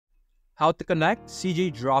How to connect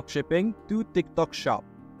CJ Dropshipping to TikTok Shop.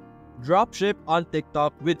 Dropship on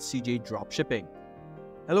TikTok with CJ Dropshipping.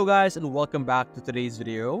 Hello guys and welcome back to today's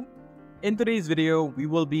video. In today's video, we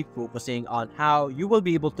will be focusing on how you will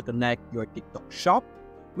be able to connect your TikTok Shop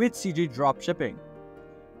with CJ Dropshipping.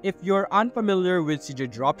 If you're unfamiliar with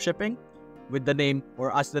CJ Dropshipping, with the name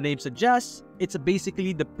or as the name suggests, it's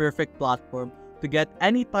basically the perfect platform to get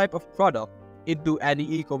any type of product into any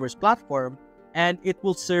e-commerce platform, and it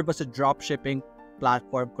will serve as a dropshipping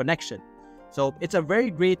platform connection. So it's a very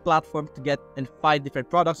great platform to get and find different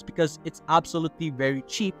products because it's absolutely very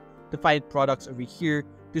cheap to find products over here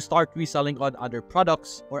to start reselling on other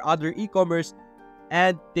products or other e-commerce,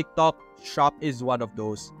 and TikTok Shop is one of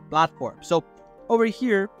those platforms. So over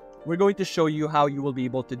here, we're going to show you how you will be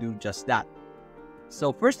able to do just that.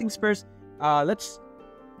 So first things first, let's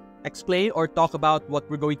explain or talk about what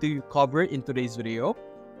we're going to cover in today's video.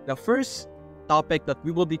 The first topic that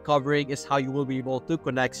we will be covering is how you will be able to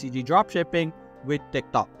connect CJ Dropshipping with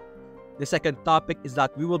TikTok. The second topic is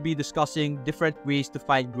that we will be discussing different ways to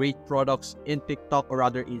find great products in TikTok or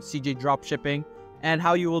rather in CJ Dropshipping, and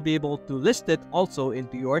how you will be able to list it also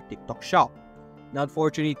into your TikTok shop. Now,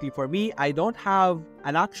 unfortunately for me, I don't have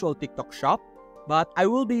an actual TikTok shop, but I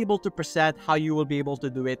will be able to present how you will be able to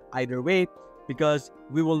do it either way, because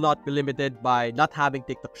we will not be limited by not having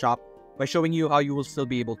TikTok shop by showing you how you will still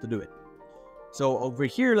be able to do it. So over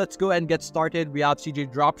here, let's go and get started. We have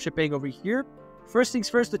CJ Dropshipping over here. First things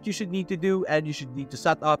first that you should need to do and you should need to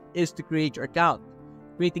set up is to create your account.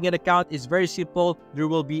 Creating an account is very simple. There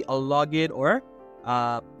will be a login or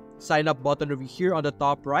sign up button over here on the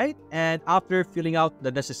top right, and after filling out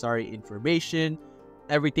the necessary information,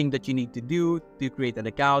 everything that you need to do to create an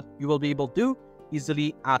account, you will be able to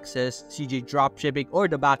easily access CJ Dropshipping or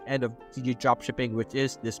the back end of CJ Dropshipping, which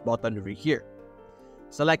is this button over here.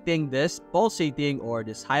 Selecting this pulsating or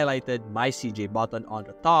this highlighted My CJ button on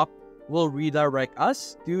the top will redirect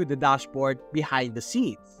us to the dashboard behind the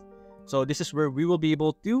scenes. So this is where we will be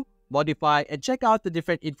able to modify and check out the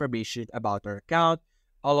different information about our account,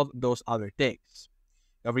 all of those other things.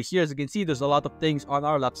 Over here, as you can see, there's a lot of things on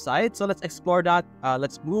our left side. So let's explore that.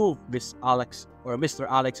 Let's move Miss Alex or Mr.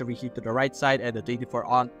 Alex over here to the right side and the 24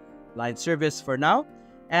 online service for now.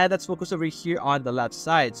 And let's focus over here on the left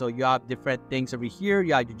side. So you have different things over here.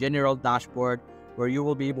 You have your general dashboard where you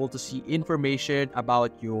will be able to see information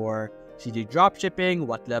about your CJ Dropshipping,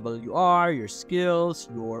 what level you are, your skills,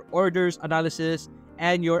 your orders analysis,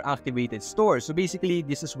 and your activated stores. So basically,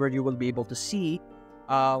 this is where you will be able to see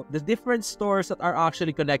the different stores that are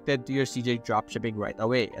actually connected to your CJ Dropshipping right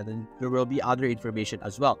away. And then there will be other information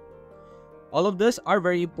as well. All of this are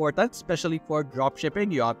very important, especially for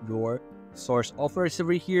dropshipping. You have your source offers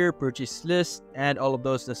over here, purchase list, and all of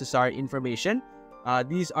those necessary information.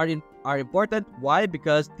 These are important. Why?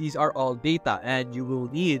 Because these are all data, and you will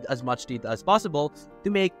need as much data as possible to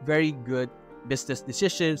make very good business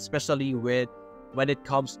decisions, especially when it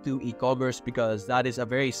comes to e-commerce, because that is a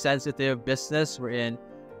very sensitive business wherein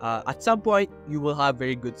at some point you will have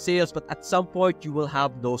very good sales, but at some point you will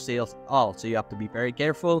have no sales at all. So you have to be very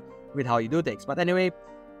careful with how you do things. But anyway,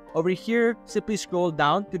 over here, simply scroll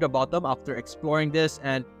down to the bottom after exploring this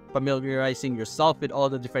and familiarizing yourself with all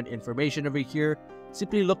the different information over here.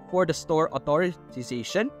 Simply look for the store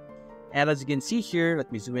authorization. And as you can see here,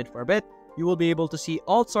 let me zoom in for a bit, you will be able to see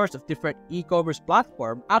all sorts of different e-commerce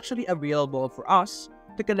platforms actually available for us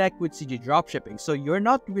to connect with CJ Dropshipping. So you're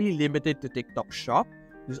not really limited to TikTok Shop.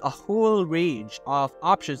 There's a whole range of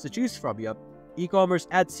options to choose from. You have e-commerce,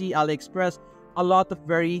 Etsy, AliExpress, a lot of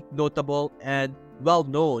very notable and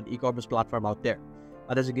well-known e-commerce platform out there.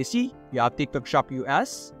 But as you can see, you have TikTok Shop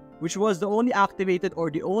US, which was the only activated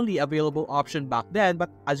or the only available option back then.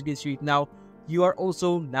 But as you can see now, you are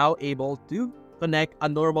also now able to connect a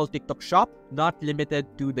normal TikTok shop, not limited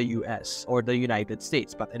to the US or the United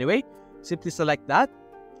States. But anyway, simply select that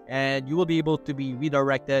and you will be able to be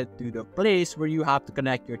redirected to the place where you have to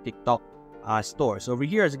connect your TikTok store. So over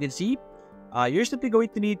here, as you can see, you're simply going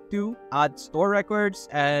to need to add store records,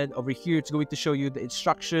 and over here it's going to show you the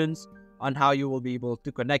instructions on how you will be able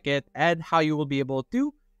to connect it and how you will be able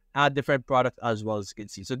to add different products as well, as you can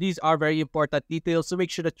see. So these are very important details, so make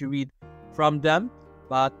sure that you read from them.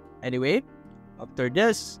 But anyway, after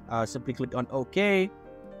this, simply click on OK,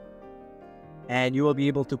 and you will be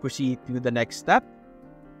able to proceed to the next step.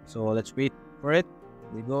 So let's wait for it.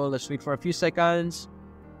 There we go. Let's wait for a few seconds,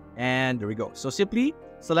 and there we go. So simply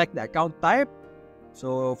select the account type.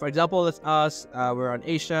 So for example, let's us we're on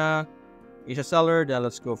Asia seller. Then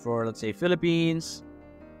let's go for, let's say, Philippines,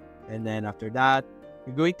 and then after that,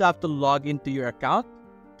 you're going to have to log into your account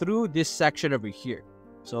through this section over here.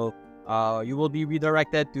 So you will be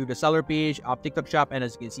redirected to the seller page of TikTok Shop. And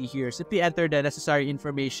as you can see here, simply enter the necessary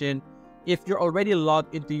information. If you're already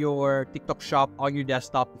logged into your TikTok Shop on your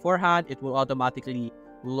desktop beforehand, it will automatically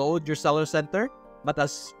load your seller center. But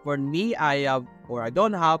as for me, I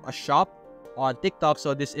don't have a shop on TikTok,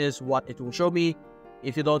 so this is what it will show me.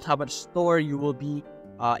 If you don't have a store, you will be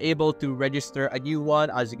able to register a new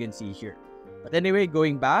one, as you can see here. But anyway,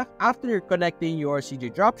 going back, after connecting your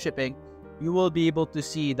CJ Dropshipping, you will be able to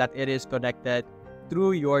see that it is connected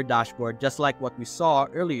through your dashboard, just like what we saw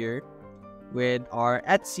earlier with our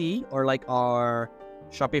Etsy or like our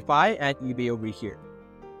Shopify and eBay over here.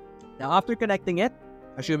 Now, after connecting it,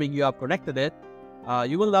 assuming you have connected it,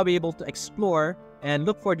 you will now be able to explore and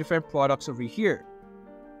look for different products over here.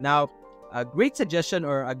 Now, a great suggestion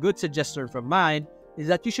or a good suggestion from mine is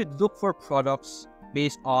that you should look for products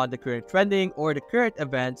based on the current trending or the current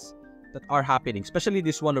events that are happening, especially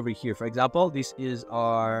this one over here. For example, this is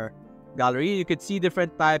our gallery. You could see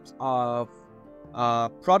different types of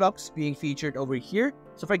products being featured over here.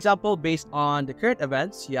 So for example, based on the current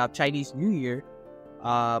events, you have Chinese New Year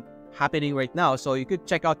happening right now. So you could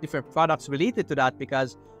check out different products related to that,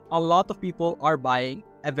 because a lot of people are buying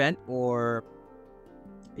event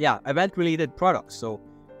related products. So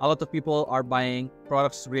a lot of people are buying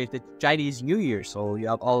products related to Chinese New Year. So you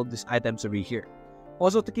have all of these items over here.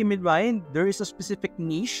 Also, to keep in mind, there is a specific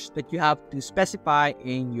niche that you have to specify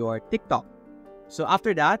in your TikTok. So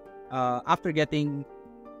after that,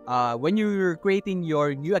 when you're creating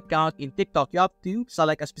your new account in TikTok, you have to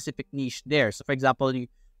select a specific niche there. So for example, you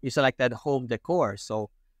selected home decor. So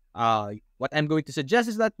what I'm going to suggest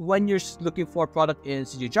is that when you're looking for product in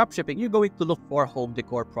CJ Dropshipping, you're going to look for home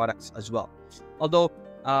decor products as well. Although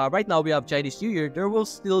right now we have Chinese New Year, there will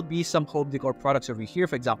still be some home decor products over here.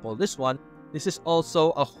 For example, this one. This is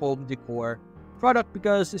also a home decor product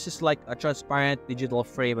because this is like a transparent digital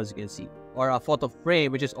frame, as you can see, or a photo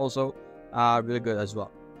frame, which is also really good as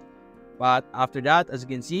well. But after that, as you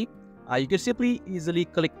can see, you can simply easily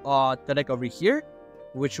click on connect over here,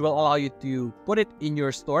 which will allow you to put it in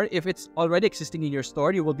your store. If it's already existing in your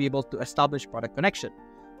store, you will be able to establish product connection.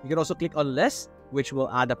 You can also click on list, which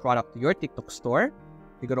will add a product to your TikTok store.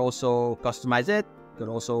 You can also customize it. You can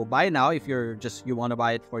also buy now if you want to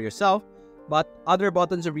buy it for yourself. But other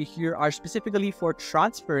buttons over here are specifically for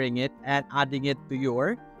transferring it and adding it to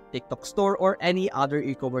your TikTok store or any other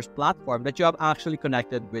e-commerce platform that you have actually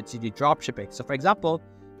connected with CJ Dropshipping. So for example,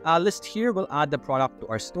 list here will add the product to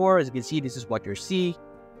our store. As you can see, this is what you see.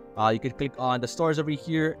 You can click on the stores over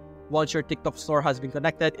here. Once your TikTok store has been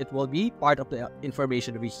connected, it will be part of the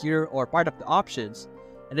information over here or part of the options.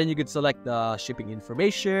 And then you can select the shipping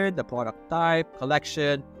information, the product type,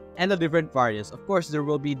 collection, and the different variants. Of course, there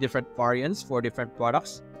will be different variants for different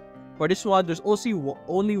products. For this one, there's also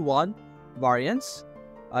only one variance.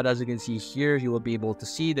 As you can see here, you will be able to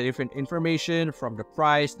see the different information from the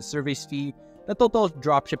price, the service fee, the total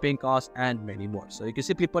drop shipping cost, and many more. So you can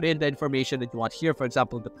simply put in the information that you want here. For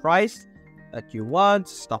example, the price that you want,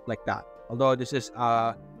 stuff like that. Although this is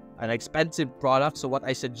an expensive product, so what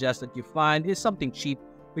I suggest that you find is something cheap,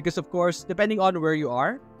 because of course, depending on where you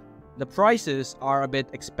are, the prices are a bit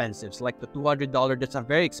expensive. So like the $200, that's a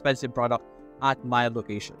very expensive product at my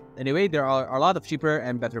location. Anyway, there are a lot of cheaper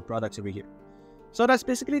and better products over here. So that's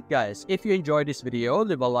basically it, guys. If you enjoyed this video,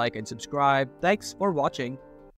 leave a like and subscribe. Thanks for watching.